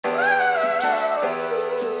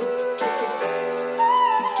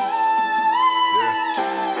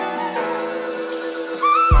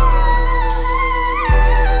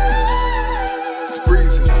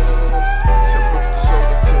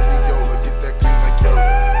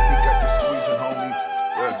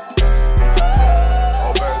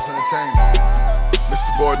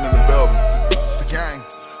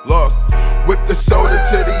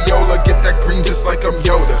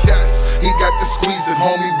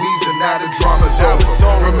now the drama's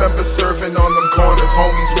over. Remember serving on them corners,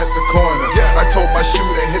 homies met the corner. I told my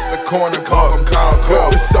shooter, hit the corner, call him Korver.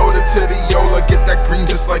 The soda to the Yola, get that green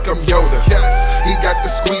just like I'm Yoda. He got the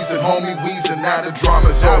squeezing, homie wheezing, now the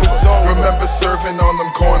drama's over. Remember serving on them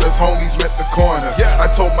corners, homies met the corner. I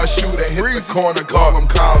told my shooter, hit the corner, call him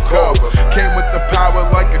Korver. Came with the power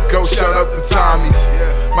like a ghost, shout out to Tommies.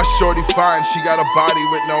 My shorty fine, she got a body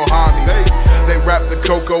with no homies. They wrapped the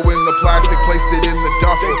cocoa in the plastic, placed it in the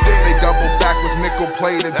duffel. They doubled back with nickel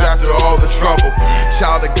plated after all the trouble.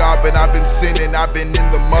 Child of God, but I've been sinning, I've been in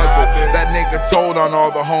the muzzle. That nigga told on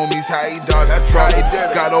all the homies how he done the trouble.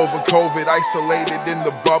 Got over COVID, isolated in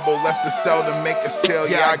the bubble. Left the cell to make a sale,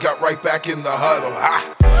 yeah, I got right back in the huddle.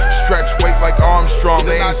 Stretch weight like Armstrong,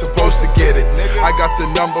 they ain't supposed to get it. I got the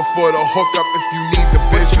number for the hookup if you need the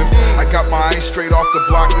business. I got my eyes straight off the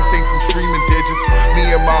block, this ain't from streaming digits. Me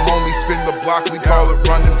and my homies spin the block, we call it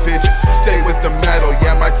running fidgets. Stay with the metal,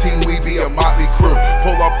 yeah, my team, we be a motley crew.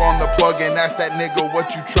 Pull up on the plug and ask that nigga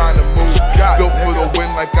what you trying to move. Built for the win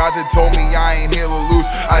like God had told me I ain't here to lose.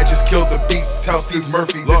 I just killed the beat, tell Steve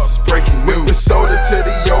Murphy this is breaking news. The soda to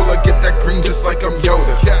the Yola, get that green just like I'm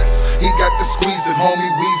Yoda. He got the squeezing, homie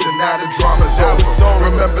wheezing, now the drama's over.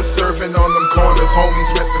 Remember serving on them corners, homies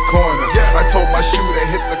met the corner. I told my shooter,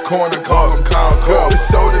 hit the corner, call him Korver. The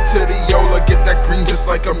soda to the Yola, get that green just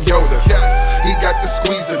like I'm Yoda. He got the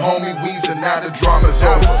squeezing, homie wheezing, now the drama's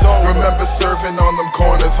over. Remember serving on them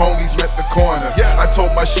corners, homies met the corner. I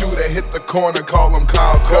told my shooter, hit the corner, call him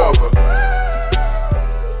Korver.